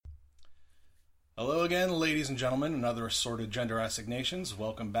Hello again, ladies and gentlemen, and other assorted gender assignations.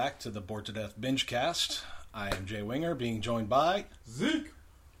 Welcome back to the Bored to Death Bingecast. I am Jay Winger, being joined by Zeke,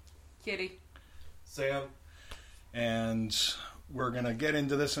 Kitty, Sam, and we're going to get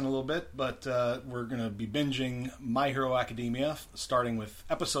into this in a little bit, but we're going to be binging My Hero Academia, starting with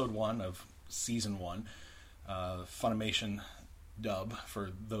episode 1 of season 1, Funimation dub, for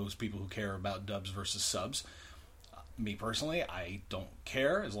those people who care about dubs versus subs. Me personally, I don't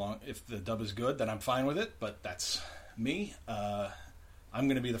care. If the dub is good, then I'm fine with it, but that's me. I'm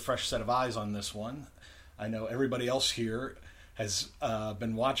going to be the fresh set of eyes on this one. I know everybody else here has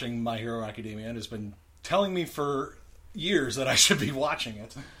been watching My Hero Academia and has been telling me for years that I should be watching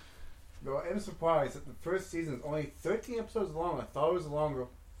it. No, I'm surprised that the first season is only 13 episodes long. I thought it was longer.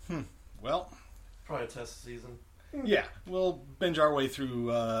 Well, probably a test season. yeah, we'll binge our way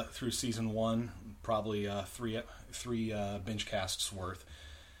through season 1, probably three binge casts worth,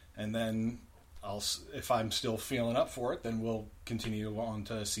 and then if I'm still feeling up for it, then we'll continue on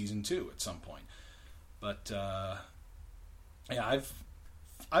to season 2 at some point. But yeah,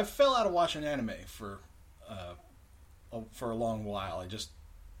 I've fell out of watching anime for a long while.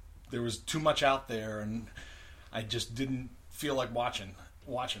 There was too much out there, and I just didn't feel like watching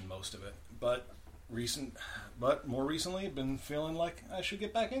most of it. But more recently, I've been feeling like I should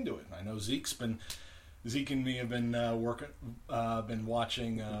get back into it. I know Zeke and me have been been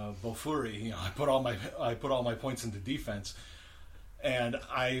watching Bofuri. You know, I put all my points into defense, and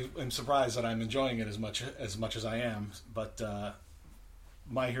I am surprised that I'm enjoying it as much as I am. But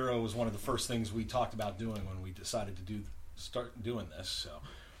My Hero was one of the first things we talked about doing when we decided to start doing this. So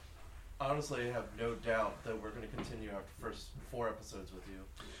honestly, I have no doubt that we're going to continue after the first 4 episodes with you.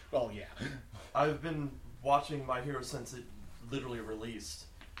 Well, yeah. I've been watching My Hero since it literally released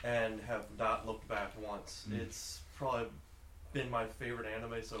and have not looked back once. It's probably been my favorite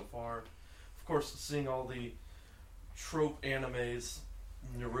anime so far. Of course, seeing all the trope animes,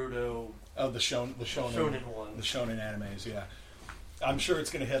 Naruto. Oh, the shonen ones. The shonen animes, yeah. I'm sure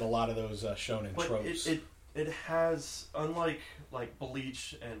it's going to hit a lot of those shonen tropes. It has, unlike like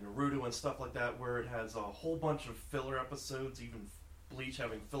Bleach and Naruto and stuff like that, where it has a whole bunch of filler episodes, even Bleach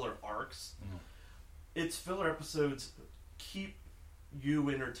having filler arcs. Its filler episodes keep you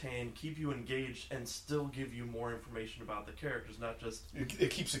entertained, keep you engaged, and still give you more information about the characters, not just... It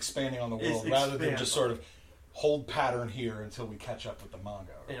keeps expanding on the world rather than just sort of hold pattern here until we catch up with the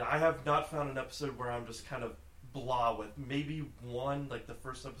manga. Right? And I have not found an episode where I'm just kind of blah with. Maybe one, like the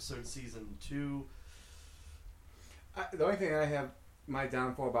first episode, season 2. The only thing I have my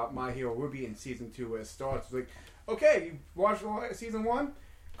downfall about My Hero would be in season 2 where it starts. It's like, okay, you watched season 1?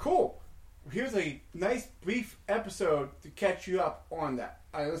 Cool. Here's a nice brief episode to catch you up on that.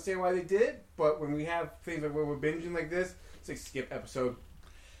 I understand why they did it, but when we have things like where we're binging like this, it's like skip episode.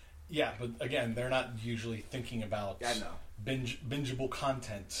 Yeah, but again, they're not usually thinking about bingeable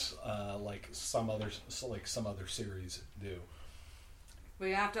content like some other series do.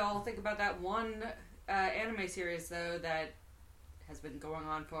 We have to all think about that one anime series, though, that has been going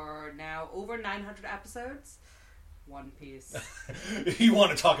on for now over 900 episodes. One Piece. You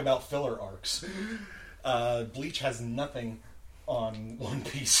want to talk about filler arcs. Bleach has nothing on One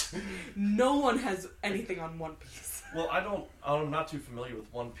Piece. No one has anything on One Piece. Well, I'm not too familiar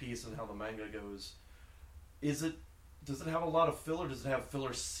with One Piece and how the manga goes. Does it have a lot of filler? Does it have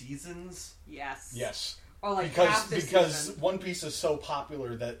filler seasons? Yes. Or like half the because season. One Piece is so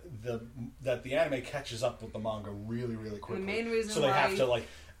popular that the anime catches up with the manga really, really quickly. The main reason so they have to like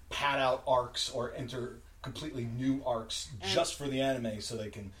pad out arcs or enter completely new arcs just for the anime, so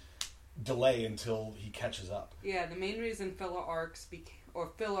they can delay until he catches up. Yeah, the main reason filler arcs or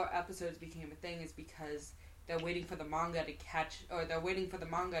filler episodes became a thing is because they're waiting for the manga to they're waiting for the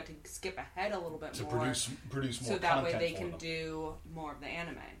manga to skip ahead a little bit to more produce more content, so that way they can do more of the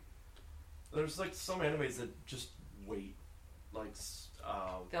anime. There's like some animes that just wait, like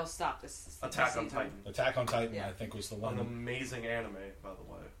they'll stop this. Attack on Titan. Attack on Titan, I think, was the one. An amazing anime, by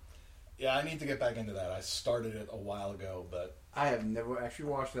the way. Yeah, I need to get back into that. I started it a while ago, but I have never actually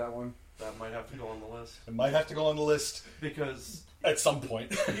watched that one. That might have to go on the list. It might have to go on the list because at some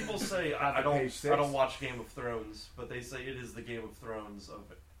point. People say I don't watch Game of Thrones, but they say it is the Game of Thrones of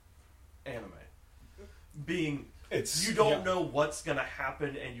anime. You don't know what's going to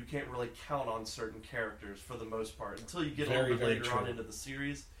happen, and you can't really count on certain characters for the most part until you get a little bit later on into the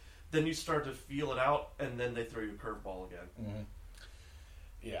series. Then you start to feel it out, and then they throw you a curveball again. Mm-hmm.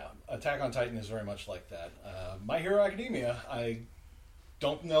 Yeah, Attack on Titan is very much like that. My Hero Academia, I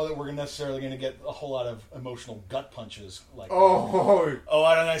don't know that we're necessarily going to get a whole lot of emotional gut punches. Like,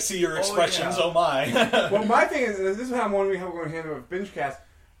 I see your expressions. Yeah. Oh my! Well, my thing is, this is how I'm wondering how we're going to handle a binge cast.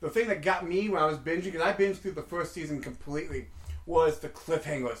 the thing that got me when I was binging, because I binged through the first season completely, was the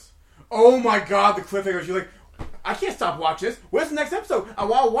cliffhangers. Oh my god, the cliffhangers! You're like, I can't stop watching this. Where's the next episode? I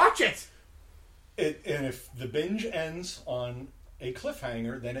want to watch it. And if the binge ends on a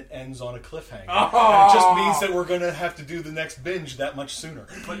cliffhanger, then it ends on a cliffhanger. Oh. And it just means that we're going to have to do the next binge that much sooner.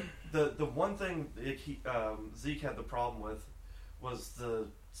 But the one thing Zeke had the problem with was the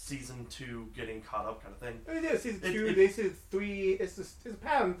season 2 getting caught up kind of thing. It is season 2. They said 3. It's a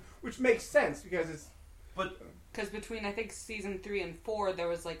pattern, which makes sense because it's. But because between I think season 3 and 4, there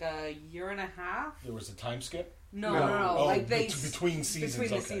was like a year and a half. There was a time skip? No. Oh, Like they between seasons. Between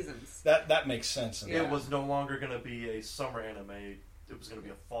the okay. seasons. That makes sense. it was no longer going to be a summer anime. It was going to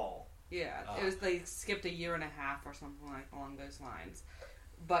be a fall. Yeah, it was they skipped a year and a half or something like along those lines.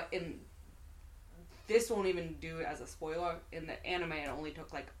 But in this won't even do it as a spoiler. In the anime, it only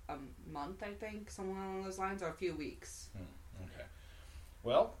took like a month, I think, somewhere along those lines, or a few weeks. Okay.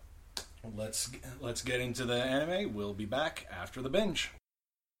 Well, let's get into the anime. We'll be back after the binge.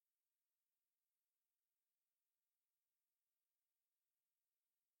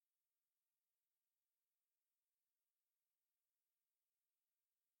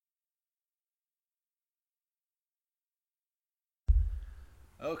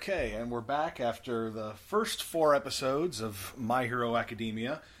 Okay, and we're back after the first 4 episodes of My Hero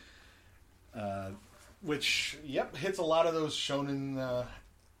Academia, which, hits a lot of those shonen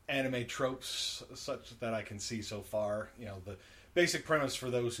anime tropes, such that I can see so far. You know, the basic premise for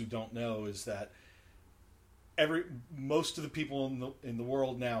those who don't know is that most of the people in the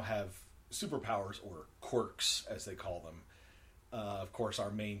world now have superpowers, or quirks, as they call them. Of course, our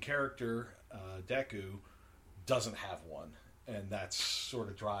main character, Deku, doesn't have one. And that sort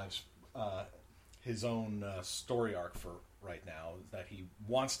of drives his own story arc for right now. That he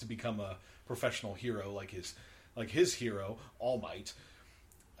wants to become a professional hero, like his hero, All Might,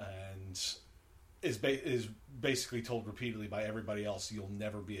 and is basically told repeatedly by everybody else, "You'll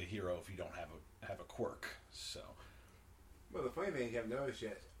never be a hero if you don't have a quirk." So, well, the funny thing you haven't noticed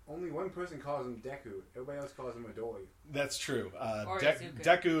yet, only one person calls him Deku. Everybody else calls him Midori. That's true. Or Izuku.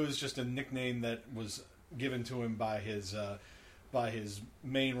 Deku is just a nickname that was given to him by his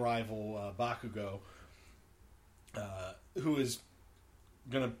main rival, Bakugo, who is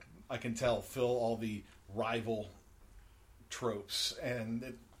gonna, I can tell, fill all the rival tropes, and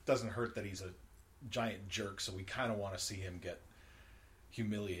it doesn't hurt that he's a giant jerk, so we kind of want to see him get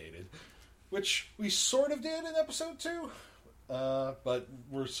humiliated, which we sort of did in episode 2, but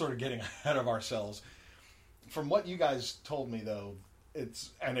we're sort of getting ahead of ourselves. From what you guys told me, though,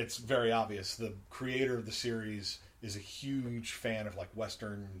 it's very obvious. The creator of the series is a huge fan of like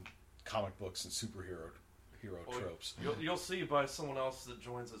Western comic books and superhero tropes. You'll see by someone else that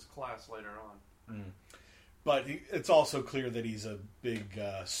joins his class later on. But it's also clear that he's a big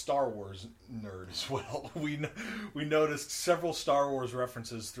Star Wars nerd as well. We noticed several Star Wars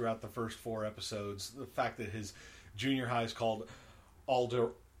references throughout the first 4 episodes. The fact that his junior high is called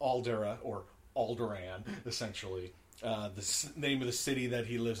Aldera, or Alderaan, essentially. The name of the city that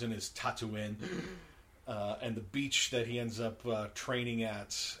he lives in is Tatooine. And the beach that he ends up training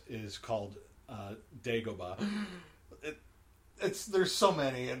at is called Dagobah. There's so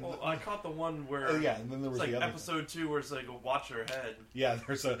many. And I caught the one where and then there was it's like the other episode 2 where it's like a watch your head. Yeah,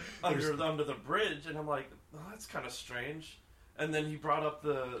 there's under the bridge, and I'm like, oh, that's kind of strange. And then he brought up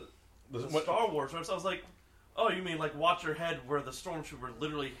the Star Wars, so I was like, oh, you mean like watch your head, where the stormtrooper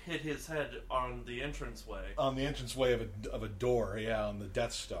literally hit his head on the entranceway? On the entranceway of a door, on the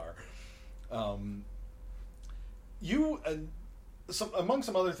Death Star. Among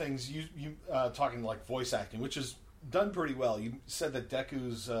some other things, you talking like voice acting, which is done pretty well. You said that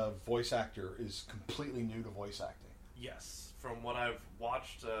Deku's voice actor is completely new to voice acting. Yes, from what I've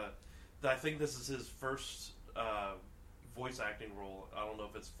watched, I think this is his first voice acting role. I don't know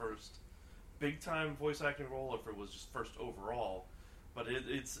if it's first big time voice acting role or if it was just first overall, but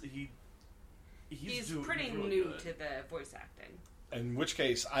he's pretty really new good. to the voice acting. In which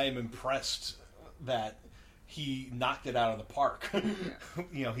case, I am impressed that he knocked it out of the park.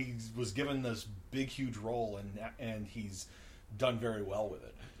 You know, he was given this big, huge role, and he's done very well with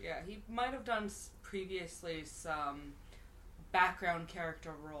it. Yeah, he might have done previously some background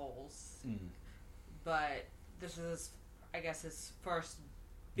character roles, but this is, I guess, his first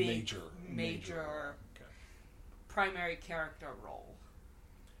big major okay. primary character role.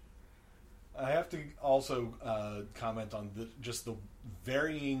 I have to also comment on just the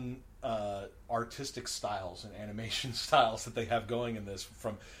varying artistic styles and animation styles that they have going in this.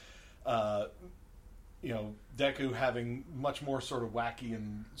 From Deku having much more sort of wacky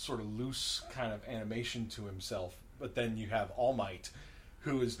and sort of loose kind of animation to himself, but then you have All Might,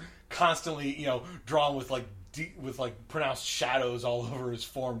 who is constantly, drawn with pronounced shadows all over his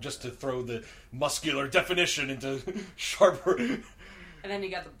form just to throw the muscular definition into sharper. And then you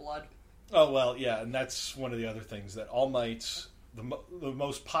got the blood. Oh, well, yeah, and that's one of the other things, that All Might, the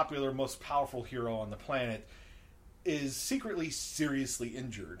most popular, most powerful hero on the planet, is secretly seriously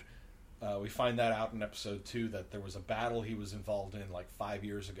injured. We find that out in episode 2, that there was a battle he was involved in 5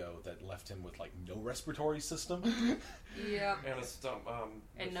 years ago that left him with no respiratory system. Yeah. And a stomach.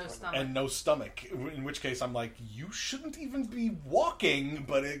 And no stomach. In which case I'm like, you shouldn't even be walking,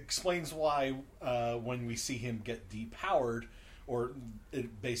 but it explains why when we see him get depowered, or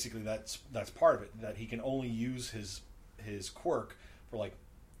basically that's part of it, that he can only use his quirk for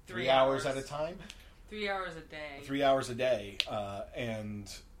 3 hours at a time. 3 hours a day. 3 hours a day,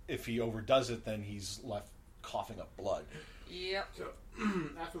 and if he overdoes it, then he's left coughing up blood. Yep. So,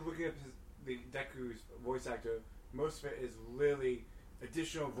 after looking at the Deku's voice actor, most of it is literally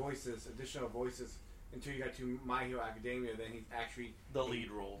additional voices until you got to My Hero Academia. Then he's actually the lead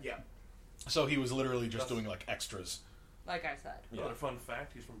role. Yeah. So he was literally just doing extras. Like I said. Yeah. Another fun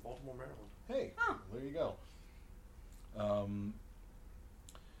fact: he's from Baltimore, Maryland. Hey, oh. There you go.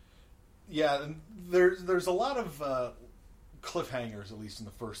 Yeah, and there's a lot of cliffhangers, at least in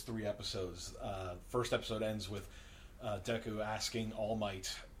the first 3 episodes. First episode ends with Deku asking All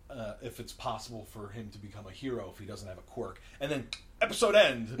Might if it's possible for him to become a hero if he doesn't have a quirk. And then, episode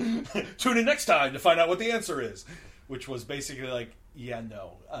end. Tune in next time to find out what the answer is. Which was basically yeah,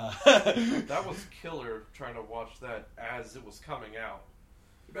 no. That was killer, trying to watch that as it was coming out.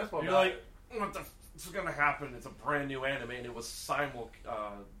 The best part You're like, what the f***'s gonna happen? It's a brand new anime, and it was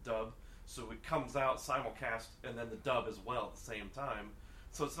dub. So it comes out simulcast, and then the dub as well at the same time.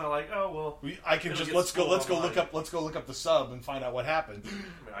 So it's not like, oh well. I can just let's go look up the sub and find out what happened. I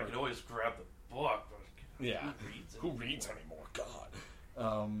mean, I can always grab the book. But yeah. Who reads anymore? God.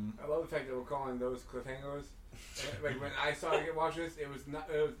 I love the fact that we're calling those cliffhangers. When I started to watch this, it was not.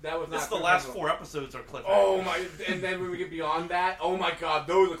 That was not. It's the last 4 episodes are cliffhangers. Oh my! And then when we get beyond that, oh my God,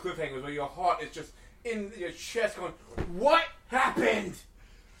 those are cliffhangers where your heart is just in your chest, going, "What happened?"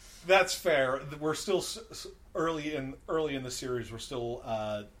 That's fair. We're still early in the series. We're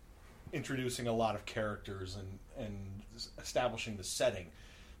still introducing a lot of characters and establishing the setting.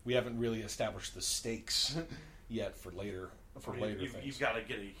 We haven't really established the stakes yet for later things. You've got to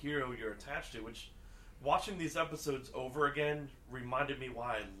get a hero you're attached to. Which, watching these episodes over again reminded me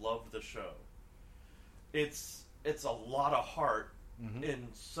why I love the show. It's a lot of heart in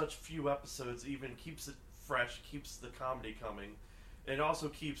such few episodes. Even keeps it fresh, keeps the comedy coming. It also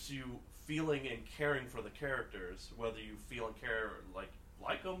keeps you feeling and caring for the characters, whether you feel and care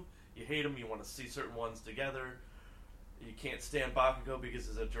like them, you hate them, you want to see certain ones together. You can't stand Bakugo because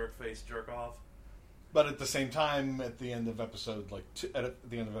he's a jerk off. But at the same time, at the end of episode at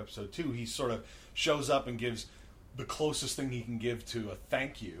the end of episode 2, he sort of shows up and gives the closest thing he can give to a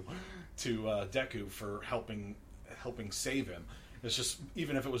thank you to Deku for helping save him. It's just,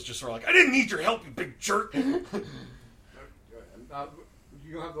 even if it was just sort of I didn't need your help, you big jerk.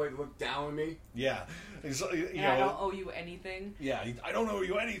 You don't have to look down on me. Yeah, I don't owe you anything. Yeah, I don't owe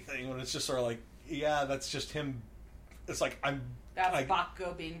you anything. When it's just sort of yeah, that's just him. It's that's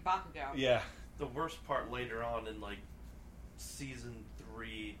Bakugo being Bakugo. Yeah. The worst part later on in season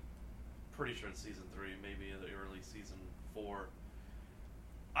 3, pretty sure it's season 3, maybe the early season 4.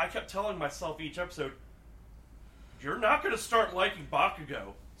 I kept telling myself each episode, "You're not going to start liking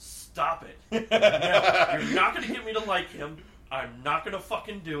Bakugo. Stop it. No, you're not going to get me to like him. I'm not going to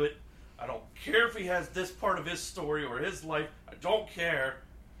fucking do it. I don't care if he has this part of his story or his life. I don't care.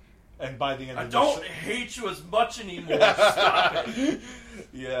 And by the end I of don't hate you as much anymore. Stop it."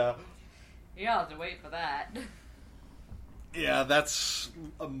 Yeah. You'll have to wait for that. Yeah, that's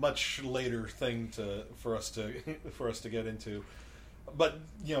a much later thing for us to get into. But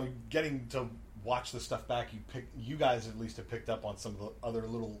getting to watch the stuff back, you guys at least have picked up on some of the other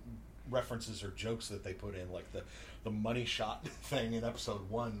little references or jokes that they put in, like the money shot thing in episode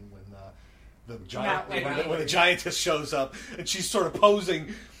 1 when the giantess shows up and she's sort of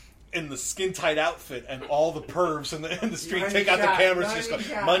posing in the skin tight outfit, and all the pervs in the street take out the cameras, just go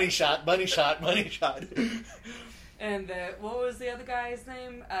money shot, money shot, money shot. And what was the other guy's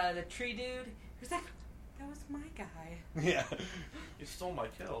name? The tree dude. He was like, "That was my guy." Yeah, you stole my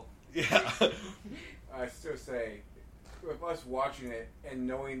kill. Yeah. I still say, with us watching it and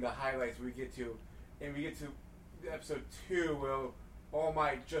knowing the highlights we get to episode 2, where All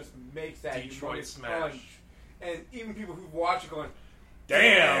Might just makes that Detroit smash, punch, and even people who watch it going,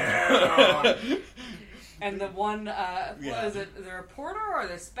 "Damn!" And the one, what is it, the reporter or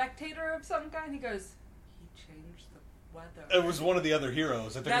the spectator of some kind? He goes, "He changed the weather. It was one of the other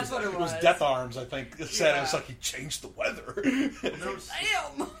heroes. I think That's what it it was was. Death Arms, I think, said it was Yeah. like he changed the weather. There was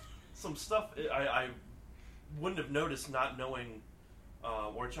Damn! some stuff I wouldn't have noticed not knowing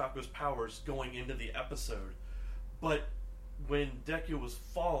Orchako's powers going into the episode. But when Deku was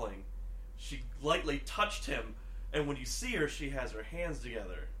falling, she lightly touched him, and when you see her, she has her hands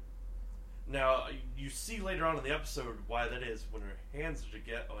together. Now, you see later on in the episode why that is. When her hands are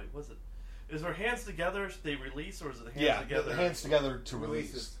together... Oh, wait, was it? Is her hands together, they release, or is it the hands together? the hands together to release.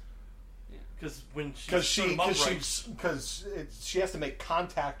 Releases. Because when Because she she has to make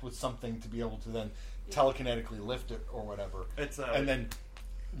contact with something to be able to then telekinetically lift it or whatever. It's and then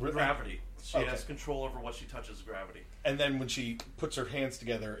gravity. She Okay. has control over what she touches. Gravity. And then when she puts her hands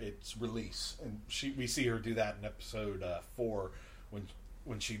together, it's release. And we see her do that in episode 4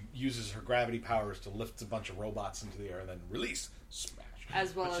 when she uses her gravity powers to lift a bunch of robots into the air and then release, smash.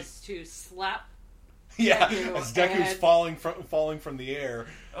 As well But as to slap. Yeah, Deku as Deku's and- falling from the air.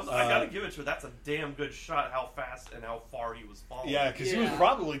 I gotta give it to her. That's a damn good shot. How fast and how far he was falling. Yeah, because he was Yeah.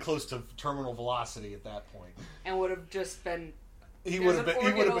 probably close to terminal velocity at that point. And would have just been. He There's would an have been. He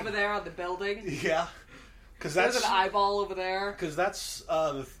organ would have over been. there on the building. Yeah, because There's that's an eyeball over there. because that's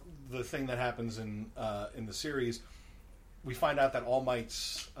the thing that happens in the series. We find out that All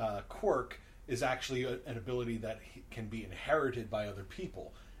Might's quirk is actually an ability that can be inherited by other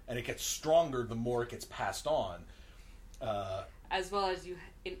people, and it gets stronger the more it gets passed on. As well as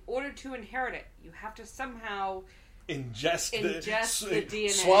in order to inherit it, you have to somehow Ingest the DNA.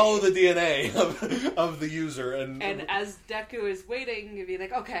 swallow the DNA of the user, and as Deku is waiting, you'd be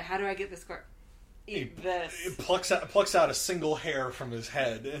like, okay, how do I get this quirk? Eat this. It plucks out a single hair from his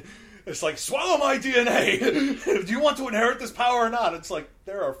head. It's like, swallow my DNA. Do you want to inherit this power or not? It's like,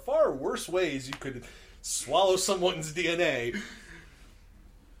 there are far worse ways you could swallow someone's DNA.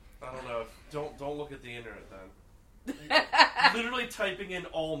 I don't know. Don't look at the internet then. Literally typing in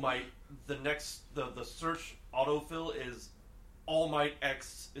All Might, the search autofill is All Might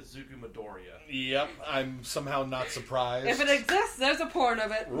X Izuku Midoriya. Yep, I'm somehow not surprised. If it exists, there's a porn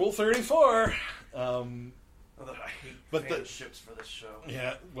of it. Rule 34. I hate But the- fanships for this show.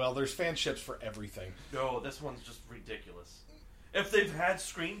 Yeah, well, there's fanships for everything. No, this one's just ridiculous. If they've had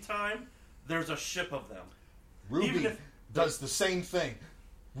screen time, there's a ship of them. Even Ruby if- does the same thing.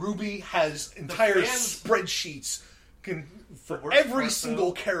 Ruby has entire fans- spreadsheets for worst every part, single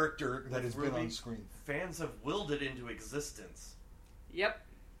though, character that with has been Ruby, on screen. Fans have willed it into existence. Yep.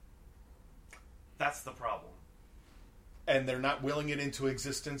 That's the problem. And they're not willing it into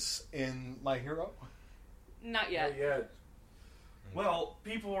existence in My Hero? Not yet. Not yet. Well,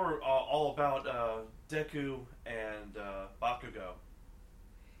 people are all about Deku and Bakugo.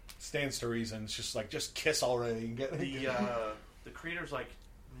 Stands to reason. It's just like, just kiss already and get The creator's like,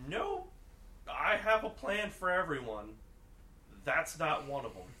 no, I have a plan for everyone. That's not one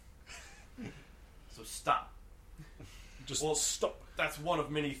of them. So stop. just Well, stop. That's one of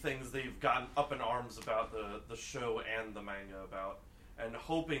many things they've gotten up in arms about the show and the manga about, and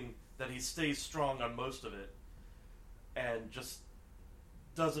hoping that he stays strong on most of it, and just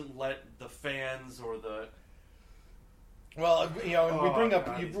doesn't let the fans or the Well, you know, and we Oh, bring up,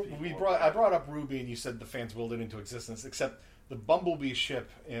 God, you, these we people brought, are I brought up Ruby, and you said the fans willed it into existence. Except the Bumblebee ship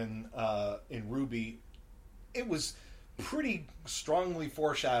in Ruby, it was pretty strongly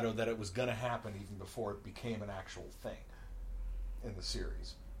foreshadowed that it was going to happen even before it became an actual thing in the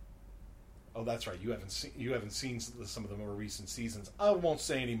series. Oh, that's right. You haven't seen some of the more recent seasons. I won't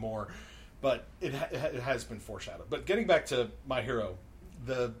say any more, but it has been foreshadowed. But getting back to My Hero,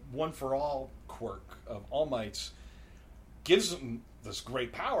 the One for All quirk of All Might's gives him this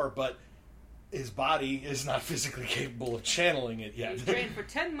great power, but his body is not physically capable of channeling it yet. He trained for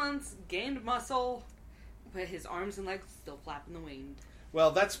 10 months, gained muscle, but his arms and legs still flap in the wind.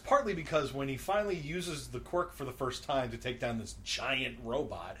 Well, that's partly because when he finally uses the quirk for the first time to take down this giant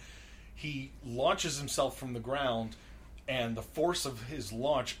robot, he launches himself from the ground, and the force of his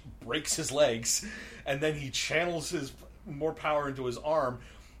launch breaks his legs, and then he channels his more power into his arm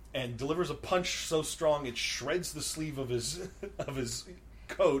and delivers a punch so strong it shreds the sleeve of his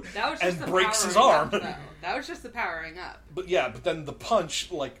coat That was just and the breaks his powering arm. Up, though. That was just the powering up. But then the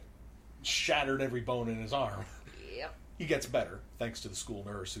punch shattered every bone in his arm. Yep. He gets better thanks to the school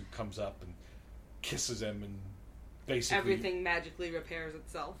nurse who comes up and kisses him and basically Everything magically repairs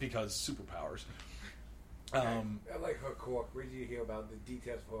itself. because superpowers. I like her quirk. Where did you hear about the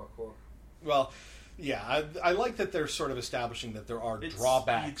details for her quirk? Well, yeah, I like that they're sort of establishing that there are It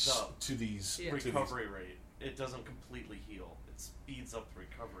drawbacks speeds up to these Yeah. to these- recovery rate. It doesn't completely heal. It speeds up the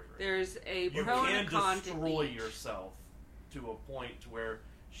recovery rate. There's a You pro can and a con to destroy each. yourself to a point where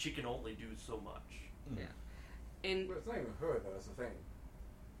she can only do so much. Yeah. In But it's not even her, though, that's the thing.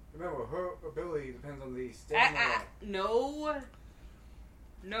 Remember, her ability depends on the stamina. no.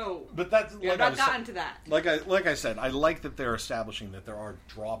 But that's Yeah, like not I was gotten to that. like I said, I like that they're establishing that there are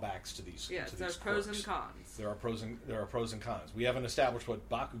drawbacks to these. Yeah, to there's these pros quirks. and cons. There are pros and cons. We haven't established what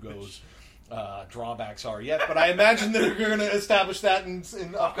Bakugo's drawbacks are yet, but I imagine they're going to establish that in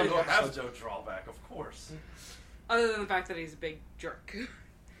upcoming Bakugo has episodes. no drawback, of course. Other than the fact that he's a big jerk.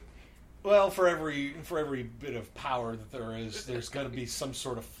 Well, for every bit of power that there is, there's going to be some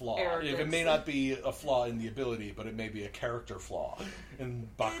sort of flaw. Arrogance. It may not be a flaw in the ability, but it may be a character flaw. In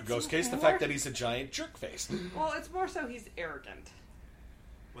Bakugo's case, the more- fact that he's a giant jerk face. Well, it's more so he's arrogant.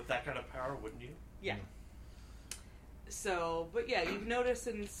 With that kind of power, wouldn't you? Yeah. So, but yeah, you've noticed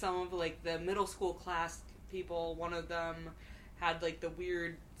in some of like the middle school class people, one of them had like the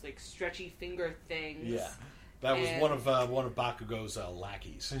weird like stretchy finger things. Yeah, that was And- one of Bakugo's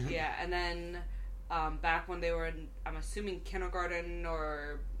lackeys. Yeah, and then back when they were in, I'm assuming kindergarten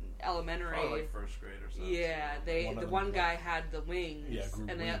or elementary. Probably like first grade or something. Yeah, one guy had the wings. Yeah, grew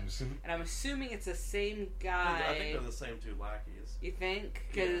and wings. and I'm assuming it's the same I guy. think they're the same two lackeys. You think?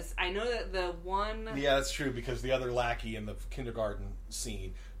 Because I know that the one. Yeah, that's true because the other lackey in the kindergarten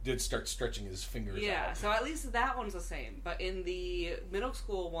scene did start stretching his fingers Yeah, out. so at least that one's the same. But in the middle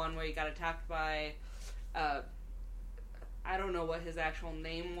school one where he got attacked by, I don't know what his actual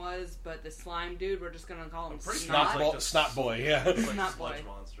name was, but the slime dude, we're just gonna call him I'm pretty sure Snot. it's like just- Snot boy, yeah. It's like Snot Sludge boy.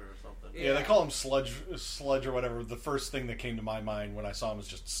 Monster or something. Yeah. Yeah, they call him sludge or whatever. The first thing that came to my mind when I saw him was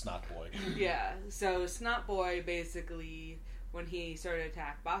just Snot Boy. Yeah, so Snot Boy basically, when he started to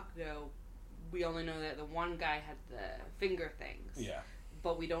attack Bakugo, we only know that the one guy had the finger things. Yeah.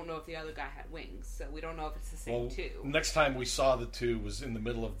 But we don't know if the other guy had wings, so we don't know if it's the same Well, two. next time we saw the two was in the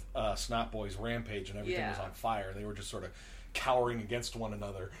middle of Snot Boy's rampage and everything was Yeah. on fire. They were just sort of cowering against one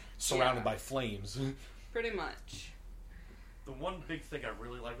another, surrounded Yeah. by flames. Pretty much. The one big thing I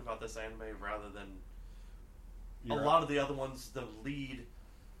really like about this anime, rather than You're a lot of the other ones, the lead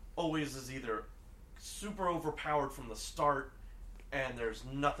always is either super overpowered from the start, and there's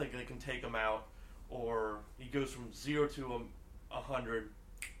nothing that can take him out, or he goes from 0 to 100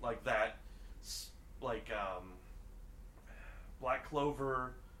 like that. Like Black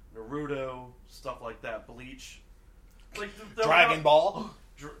Clover, Naruto, stuff like that. Bleach, like Dragon Ball.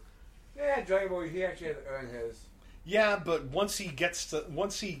 Yeah, Dragon Ball, he actually had to earn his. Yeah, but once he gets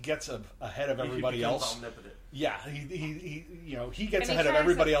ahead of everybody else, omnipotent. yeah, he gets And he ahead of tries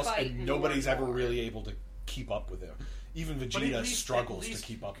everybody to else, fight and more nobody's and ever more. really able to keep up with him. Even But at Vegeta least- struggles at to least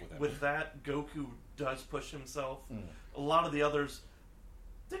keep up with him. With that, Goku does push himself. A lot of the others,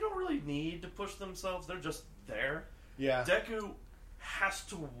 they don't really need to push themselves. They're just there. Yeah, Deku has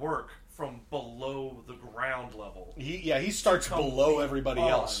to work from below the ground level. he starts come below everybody on.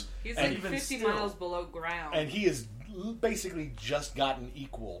 else. He's And like even 50 still- miles below ground. And he has basically just gotten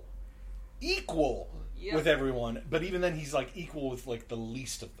equal Yep. with everyone. But even then, he's like equal with like the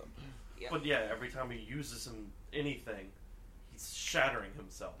least of them Yep. But yeah, every time he uses anything, he's shattering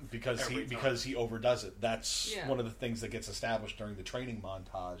himself. because every he time. overdoes it. That's Yeah. one of the things that gets established during the training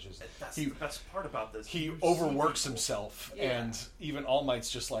montage. Is That's he the best part about this. he You see overworks people. himself, Yeah. and even All Might's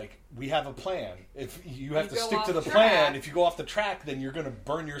just like, we have a plan. If you have You to go stick to off the track. plan, if you go off the track, then you're going to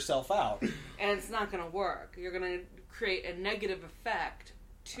burn yourself out. And it's not going to work. You're going to create a negative effect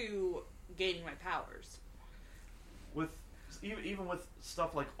to gaining my powers. With even with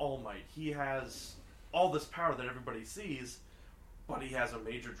stuff like All Might, he has all this power that everybody sees, but he has a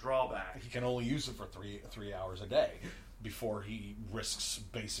major drawback. He can only use it for three hours a day before he risks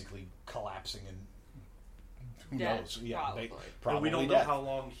basically collapsing and who Death, knows? Yeah, probably. But probably we don't know death. how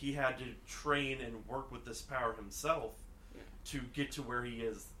long he had to train and work with this power himself to get to where he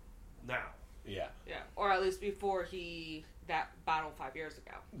is now. Yeah, Yeah. Or at least before that battle 5 years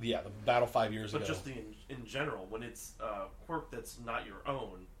ago. yeah. The battle 5 years But ago. just in general, when it's a quirk that's not your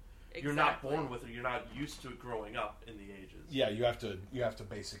own, you're not Exactly. born with it. You're not used to it growing up in the ages. Yeah, you have to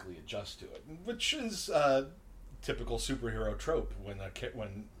basically adjust to it, which is typical superhero trope.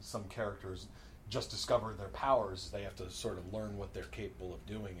 When some characters just discover their powers, they have to sort of learn what they're capable of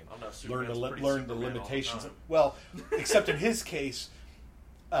doing and I don't know, learn Superman's pretty learn the Superman all the limitations. time. Well, except in his case,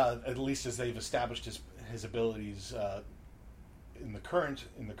 at least as they've established his abilities in the current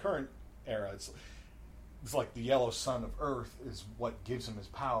era, it's like the yellow sun of Earth is what gives him his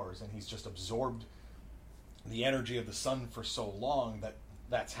powers, and he's just absorbed the energy of the sun for so long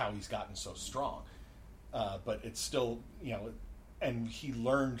that's how he's gotten so strong. But it's still, and he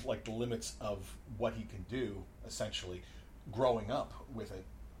learned like the limits of what he can do essentially growing up with it,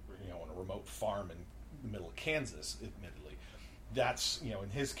 on a remote farm in the middle of Kansas, admittedly. That's, in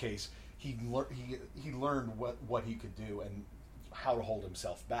his case, he learned what he could do and how to hold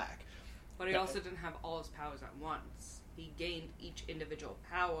himself back. But he also didn't have all his powers at once. He gained each individual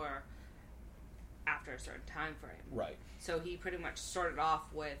power after a certain time frame. Right. So he pretty much started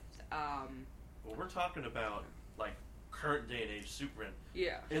off with. Well, we're talking about like current day and age Superman.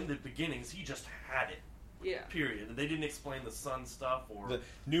 Yeah. In the beginnings, he just had it. Yeah. Period. And they didn't explain the sun stuff or The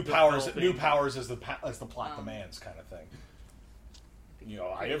new developing- powers as the plot demands kind of thing. You know,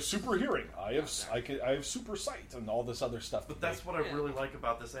 I have super hearing. I have super sight and all this other stuff. But that's what I really like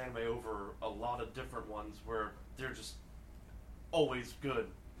about this anime over a lot of different ones where they're just always good,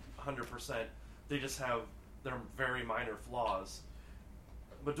 100%. They just have their very minor flaws.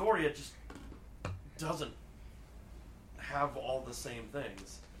 Midoriya just doesn't have all the same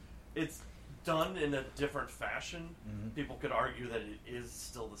things. It's done in a different fashion. Mm-hmm. People could argue that it is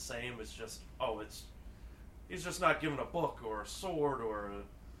still the same. It's just, he's just not given a book or a sword or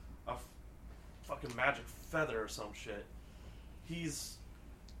a fucking magic feather or some shit. He's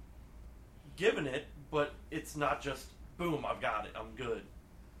given it, but it's not just, boom, I've got it, I'm good.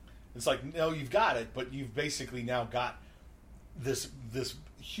 It's like, no, you've got it, but you've basically now got this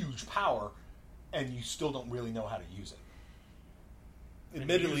huge power, and you still don't really know how to use it. And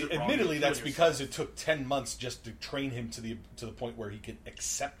you use it wrong, you Admittedly, kill that's yourself. because it took 10 months just to train him to the point where he could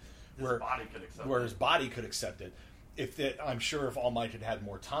accept His body could accept where it. his body could accept it. I'm sure if All Might had had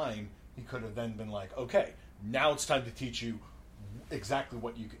more time, he could have then been like, okay, now it's time to teach you exactly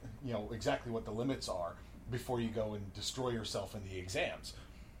what exactly what the limits are before you go and destroy yourself in the exams.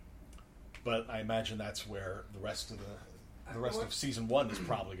 But I imagine that's where the rest of of season 1 is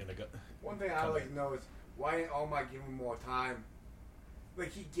probably going to go. One thing I like to know is why didn't All Might give him more time?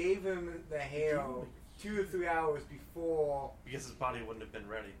 Like, he gave him the hail 2 or 3 hours before. Because his body wouldn't have been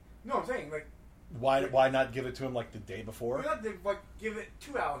ready. No, I'm saying, like, Why not give it to him like the day before? we not like give it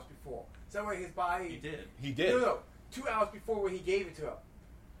 2 hours before. So that way his body. He did. He did. No, 2 hours before when he gave it to him.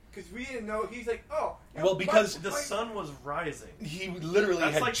 Because we didn't know. He's like, oh. Well, because The sun was rising. he literally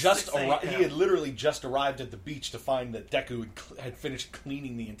That's had like just 6 a.m. he had literally just arrived at the beach to find that Deku had finished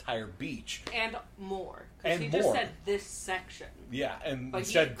cleaning the entire beach. And more. Because And he just more. said this section. Yeah, and But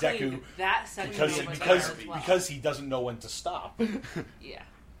instead he cleaned Deku that section because over because there as well. because he doesn't know when to stop. Yeah.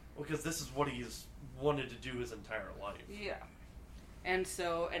 Because this is what he's wanted to do his entire life. Yeah. And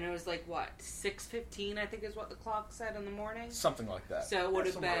it was like, what, 6:15, I think is what the clock said in the morning? Something like that. So it would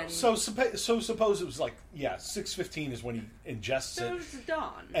have somewhere been... else. So suppose it was like 6:15 is when he ingests So it, it was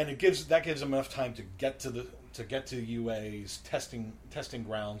dawn. and that gives him enough time to get to UA's testing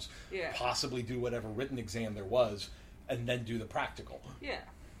grounds, Yeah. possibly do whatever written exam there was, and then do the practical. Yeah.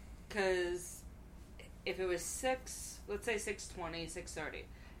 Because if it was 6:20, 6:30,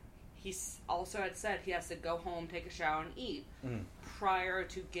 he also had said he has to go home, take a shower, and eat prior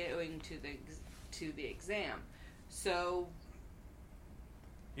to going to the exam. So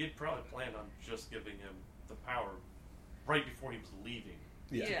He'd probably planned on just giving him the power right before he was leaving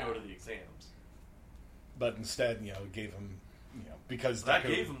Yeah. to Yeah. go to the exams. But instead, it gave him, because That Deku-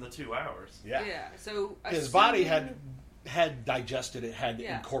 gave him the 2 hours. yeah. So His body assuming- had digested it, had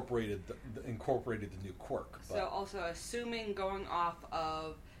Yeah. incorporated the new quirk. But So also assuming going off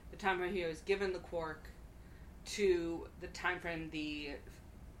of the time frame he was given the quirk to the time frame the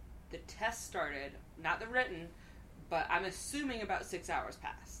test started, not the written, but I'm assuming about 6 hours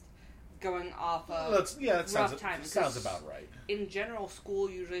passed. Going off of that rough time. sounds about right. In general, school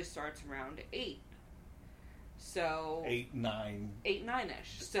usually starts around 8. So 8, 9. 8,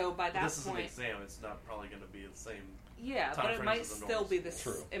 9-ish. So by that This is an point, exam. It's not probably going to be the same. yeah, time but it frames might as a still normal be the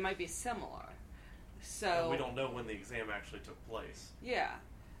school. True. it might be similar. So And we don't know when the exam actually took place. Yeah.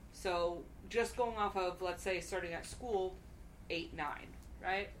 So just going off of, let's say, starting at school, 8, 9,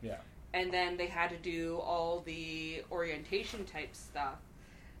 right? Yeah. And then they had to do all the orientation type stuff.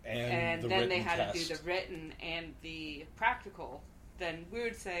 And the then they written had test. to do the written and the practical. Then we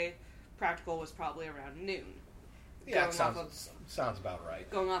would say practical was probably around noon. Yeah, going it off sounds about right.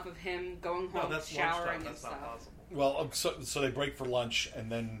 Going off of him going No, home, that's showering lunchtime. and That's not stuff. possible. Well, so they break for lunch,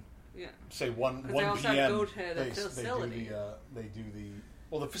 and then Yeah. say 1 'Cause they also have to p.m. go to the facility. They do the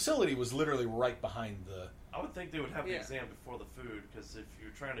the facility was literally right behind the. I would think they would have the Yeah. exam before the food, because if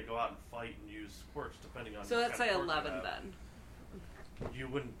you're trying to go out and fight and use quirks, depending on So what let's kind say of quirk you 11 have, then. you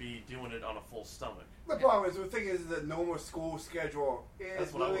wouldn't be doing it on a full stomach. The problem is, the thing is, the normal school schedule is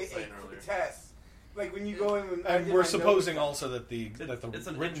That's what I was literally saying a earlier. test. Like when you go in, And we're supposing also that it's the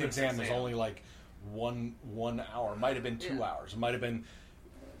an written entrance exam is exam. only like one hour. Might have been 2 Yeah. hours. It might have been.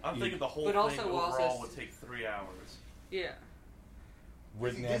 I'm thinking the whole But thing also we'll also overall s- would take 3 hours. Yeah. If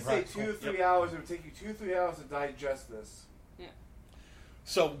Written you and did say practical. 2 or 3 hours, it would take you 2 or 3 hours to digest this.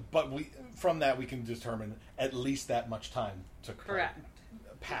 So, but from that we can determine at least that much time took Correct.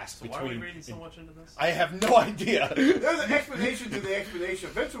 Passed So between. why are we reading so much into this? I have no idea. There's an explanation to the explanation.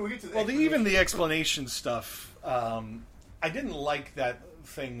 Eventually, we'll get to the explanation. Even the explanation stuff, I didn't like that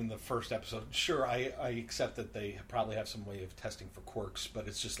thing in the first episode. Sure, I accept that they probably have some way of testing for quirks, but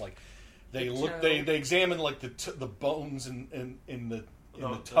it's just like they examine like the bones in the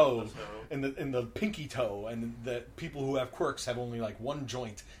toe, in the pinky toe, and the people who have quirks have only like one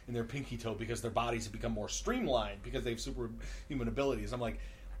joint in their pinky toe because their bodies have become more streamlined because they have superhuman abilities. I'm like,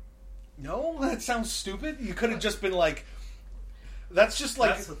 no, that sounds stupid. You could have just been like, that's just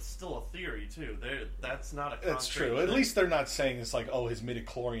like that's still a theory too. That's not a concrete that's true. thing. At least they're not saying it's like, oh, his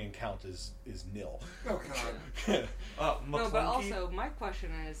midichlorian count is nil. Oh God. No, but also my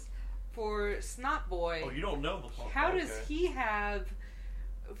question is, for Snot Boy, you don't know the how does he have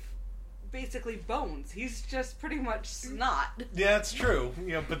basically bones? He's just pretty much snot. Yeah, it's true.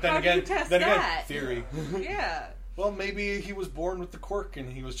 But then How do again, you test that? theory. Yeah. Well, maybe he was born with the quirk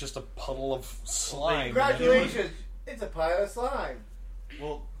and he was just a puddle of slime. Congratulations! It's a pile of slime.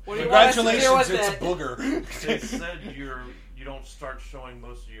 Well, What do you want us to do congratulations, with it's it? a booger. they said you don't start showing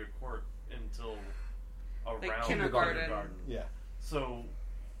most of your quirk until around kindergarten. Yeah. So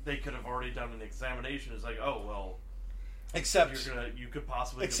they could have already done an examination. It's like, oh well. Except You could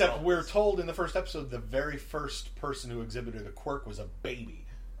possibly. Except develop we're this. told in the first episode the very first person who exhibited a quirk was a baby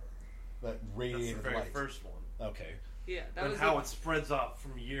that That's radiated the very light. first one. Okay, Yeah, that And was how it spreads out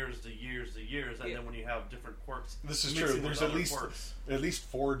from years to years to years, and then when you have different quirks, this is mixing true. with There's other quirks. at least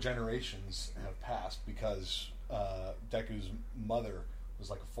 4 generations have passed because Deku's mother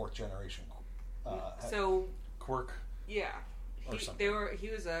was like a 4th generation so quirk. yeah. Or something.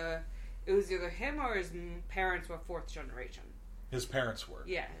 It was either him or his parents were 4th generation. His parents were.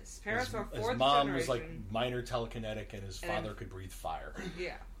 Yeah, his parents were 4th His mom generation. was like minor telekinetic, and his And- father could breathe fire.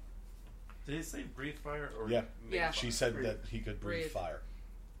 Yeah. Did he say breathe fire or Yeah. make Yeah. fire? She said Breathe. that he could breathe Breathe. fire.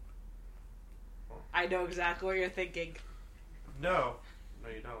 I know exactly what you're thinking. No,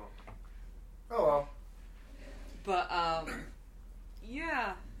 you don't. Oh well. But,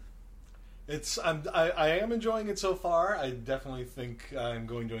 yeah. I am enjoying it so far. I definitely think I'm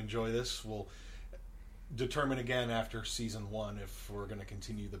going to enjoy this. We'll determine again after season 1 if we're going to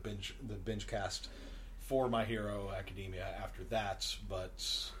continue the binge cast for My Hero Academia after that.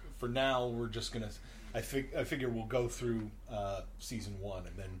 But for now, we're just going to. I figure we'll go through season 1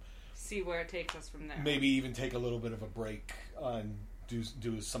 and then See where it takes us from there. maybe even take a little bit of a break and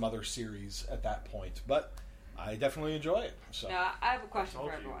do some other series at that point. But I definitely enjoy it. So Now, I have a I question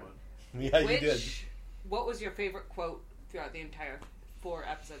told for you you everyone. would. yeah, you did. What was your favorite quote throughout the entire 4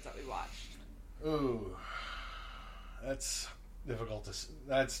 episodes that we watched? Ooh, that's difficult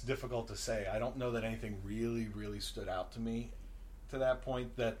to say. I don't know that anything really stood out to me to that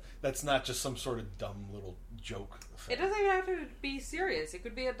point. That's not just some sort of dumb little joke thing. It doesn't even have to be serious. It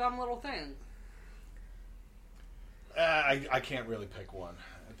could be a dumb little thing. I can't really pick one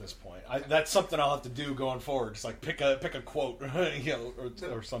at this point. That's something I'll have to do going forward. Just like pick a quote,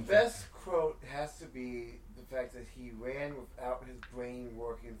 or something. The best quote has to be the fact that he ran without his brain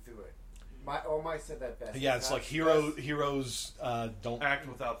working through it. All Might said that best. Yeah, it's like heroes don't Act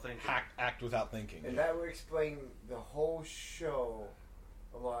without thinking. act without thinking. And that would explain the whole show.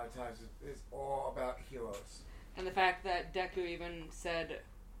 A lot of times, it's all about heroes. And the fact that Deku even said,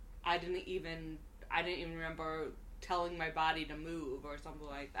 I didn't even remember telling my body to move or something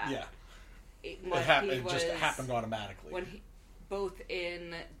like that. Yeah, It just happened automatically. When both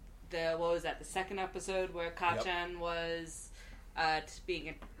in the second episode where Kacchan was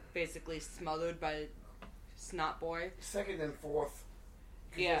being basically smothered by Snot Boy. Second and fourth.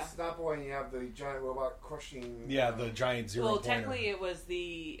 Yeah. Snot Boy, and you have the giant robot crushing. Yeah, the giant zero Well, pointer. technically it was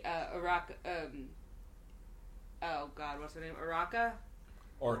the Araka. Oh God, what's her name? Araka.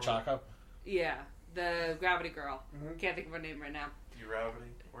 Or Chaka. Yeah, the Gravity Girl. Mhm. Can't think of her name right now.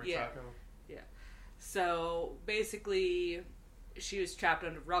 Gravity or Yeah. Chaco? So basically, she was trapped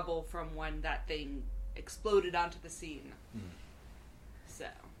under rubble from when that thing exploded onto the scene. So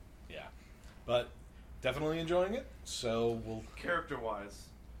Yeah, but definitely enjoying it. So we'll. Character-wise,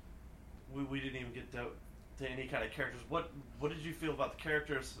 we didn't even get to any kind of characters. What did you feel about the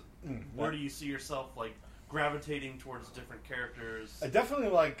characters? Where do you see yourself like gravitating towards different characters? I definitely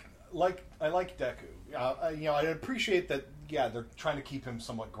I like Deku. I appreciate that. Yeah, they're trying to keep him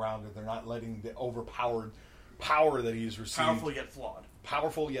somewhat grounded. They're not letting the overpowered power that he's received.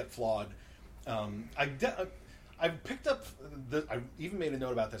 Powerful yet flawed. I picked up. I even made a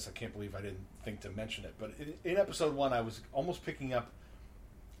note about this. I can't believe I didn't think to mention it. But in episode 1, I was almost picking up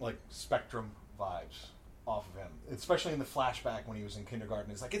like Spectrum vibes off of him, especially in the flashback when he was in kindergarten.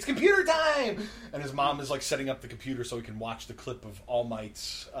 He's like, "It's computer time!" And his mom is like setting up the computer so he can watch the clip of All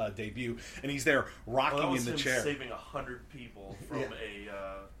Might's debut, and he's there rocking Well, that was in the him chair. saving 100 people from a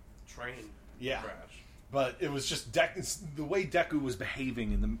train crash. But it was just the way Deku was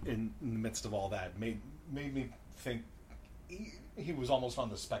behaving in the midst of all that made me think he was almost on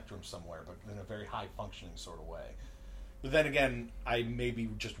the spectrum somewhere, but in a very high functioning sort of way. But then again, I may be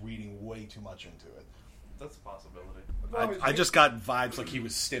just reading way too much into it. That's a possibility. I just got vibes like he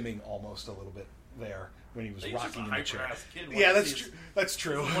was stimming almost a little bit there when he was He's rocking in just a the chair. hyper-ass kid. Yeah, that's true. That's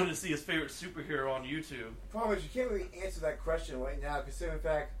true. Wanted to see his favorite superhero on YouTube. Problem is, you can't really answer that question right now, considering the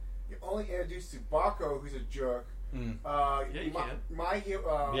fact you're only introduced to Bako, who's a jerk. Yeah, you can. My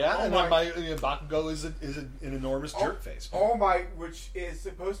hero. And then Bakugo is an enormous jerk face. All Might, which is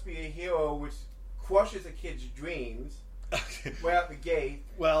supposed to be a hero which crushes a kid's dreams right out the gate.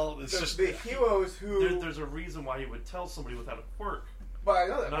 Well, it's just the heroes who. There's a reason why he would tell somebody without a quirk But I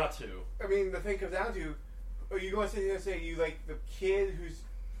know that. not to. I mean, the thing comes down to: are you going to sit here and say you like the kid who's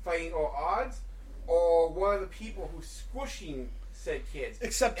fighting all odds, or one of the people who's squishing said kids?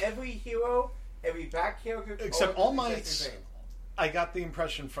 Except every hero, every back character, except All Might. Same. I got the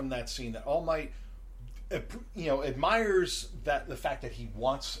impression from that scene that All Might, admires the fact that he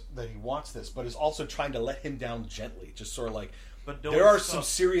wants this, but is also trying to let him down gently. Just sort of like, But there are some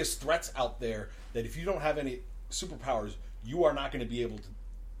serious threats out there that if you don't have any superpowers, you are not going to be able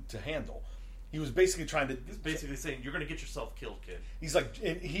to handle. He was basically trying to. He's basically saying, you're going to get yourself killed, kid. He's like,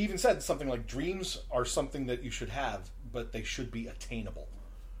 and he even said something like, "Dreams are something that you should have, but they should be attainable."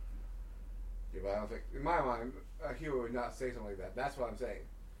 Yeah, but I don't think, in my mind, a hero would not say something like that. That's what I'm saying.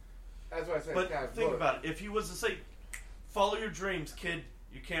 That's what I said. But think about it. If he was to say, follow your dreams, kid,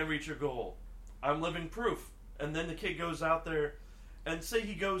 you can't reach your goal. I'm living proof. And then the kid goes out there, and say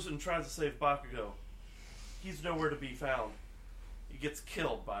he goes and tries to save Bakugo. He's nowhere to be found. He gets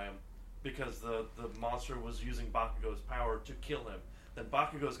killed by him because the monster was using Bakugo's power to kill him. Then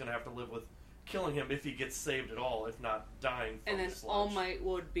Bakugo's going to have to live with killing him if he gets saved at all, if not dying from And then sludge. All Might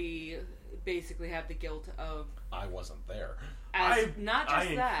would basically have the guilt of... I wasn't there. Not just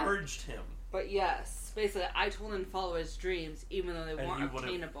I that. encouraged him. But yes, basically, I told him to follow his dreams, even though they And weren't he would've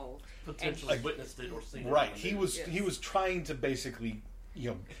obtainable. Potentially witnessed it or seen it. Right. on the He news. was trying to basically,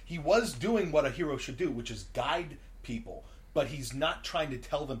 he was doing what a hero should do, which is guide people, but he's not trying to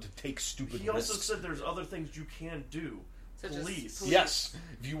tell them to take stupid He also risks. said there's other things you can do. Such as Police. Yes,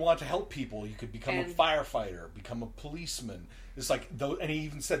 if you want to help people, you could become a And- firefighter, become a policeman. It's like, and he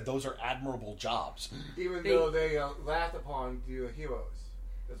even said those are admirable jobs. Even They- though they laughed upon the heroes.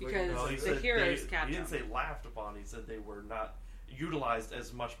 That's what he Because- No, he The said heroes he kept didn't them. say laughed upon. He said they were not utilized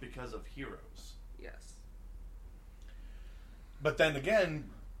as much because of heroes. Yes. But then again,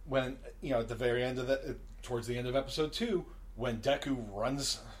 when at the very end of towards the end of episode 2, when Deku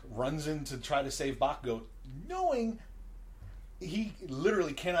runs in to try to save Bakugo, knowing he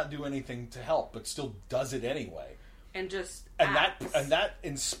literally cannot do anything to help, but still does it anyway. And just And acts. that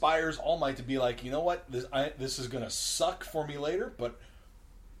inspires All Might to be like, you know what, this is gonna suck for me later, but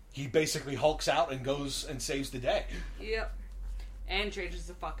he basically hulks out and goes and saves the day. Yep. And changes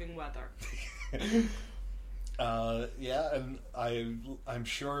the fucking weather. Yeah, and I'm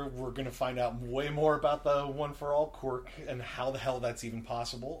sure we're gonna find out way more about the One for All quirk and how the hell that's even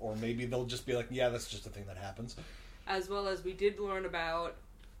possible, or maybe they'll just be like, yeah, that's just a thing that happens. As well as we did learn about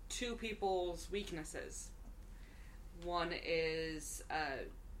two people's weaknesses. One is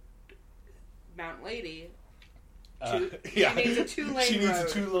Mount Lady. She needs a two-lane She needs road. a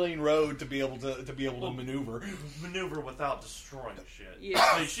 2-lane road to be able to maneuver. Maneuver without destroying shit. Yeah.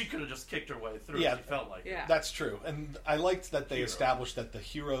 I mean, she could have just kicked her way through Yeah. if she felt like it. Yeah. That's true, and I liked that they Hero. established that the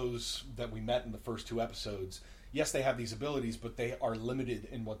heroes that we met in the first 2 episodes, yes, they have these abilities, but they are limited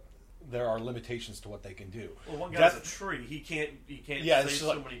in what there are limitations to what they can do. Well, one guy's Death- a tree. He can't Yeah, it's save just so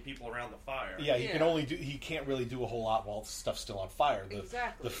like- many people around the fire. Yeah, he Yeah. can only do. He can't really do a whole lot while stuff's still on fire.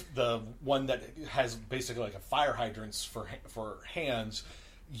 Exactly. The one that has basically like a fire hydrants for hands.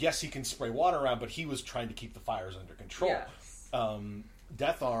 Yes, he can spray water around, but he was trying to keep the fires under control. Yes.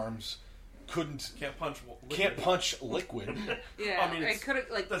 Death Arms couldn't Can't punch. can't punch liquid. Yeah, I mean, I it's- couldn't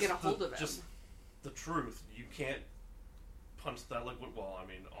That's get a hold of him. Just the truth. You can't punch that liquid. Well, I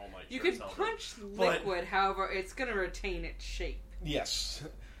mean, All Might. You sure can as hell punch But- liquid, however, it's going to retain its shape. Yes.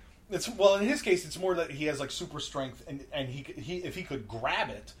 In his case, it's more that he has like super strength, and he if he could grab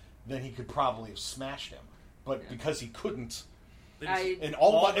it, then he could probably have smashed him. But because he couldn't, They just- in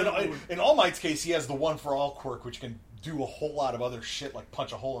All All Might's case, he has the One for All quirk, which can do a whole lot of other shit, like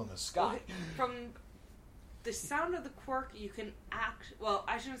punch a hole in the sky. From the sound of the quirk, you can act. Well,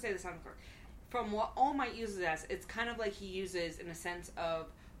 I shouldn't say the sound of the quirk. from what All Might uses it as, it's kind of like he uses, in a sense of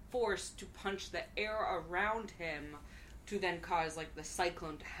force, to punch the air around him to then cause, like, the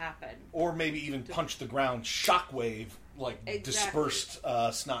cyclone to happen. Or maybe even punch the ground, shockwave, like, Exactly. dispersed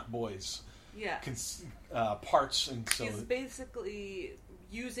Snot Boys Yeah. parts. And so He's basically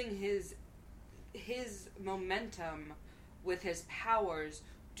using his momentum with his powers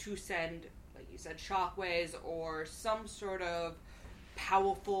to send, like you said, shockwaves or some sort of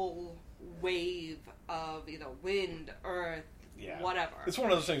powerful wave of either wind, earth, whatever. It's one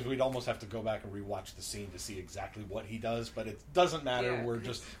of those things we'd almost have to go back and rewatch the scene to see exactly what he does, but it doesn't matter.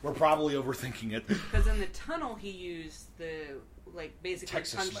 Yeah. We're probably overthinking it. Because in the tunnel he used basically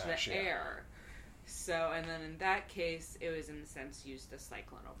Texas punch smash, the yeah. air. So, and then in that case, it was in the sense used the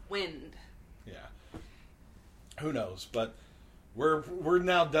cyclone of wind. Yeah. Who knows? But we're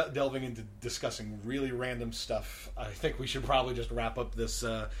now delving into discussing really random stuff. I think we should probably just wrap up this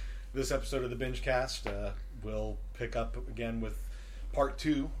episode of the Binge Cast. We'll pick up again with part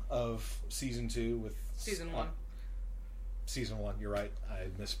 2 of season 2 with Season 1. Season 1. You're right. I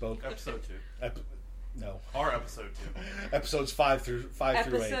misspoke. Episode 2. No. Our episode 2. Episodes 5 through 8.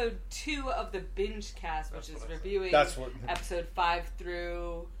 Episode 2 of the Binge Cast, which That's is what I said. reviewing That's what episode 5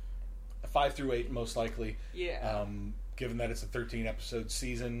 through 5 through 8 most likely. yeah. Given that it's a 13 episode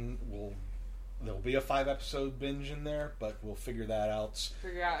season, there'll be a 5-episode binge in there, but we'll figure that out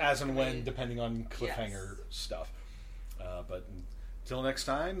as and when, depending on cliffhanger stuff. But until next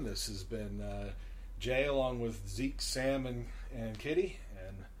time, this has been Jay along with Zeke, Sam, and Kitty,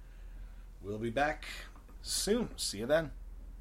 and we'll be back soon. See you then.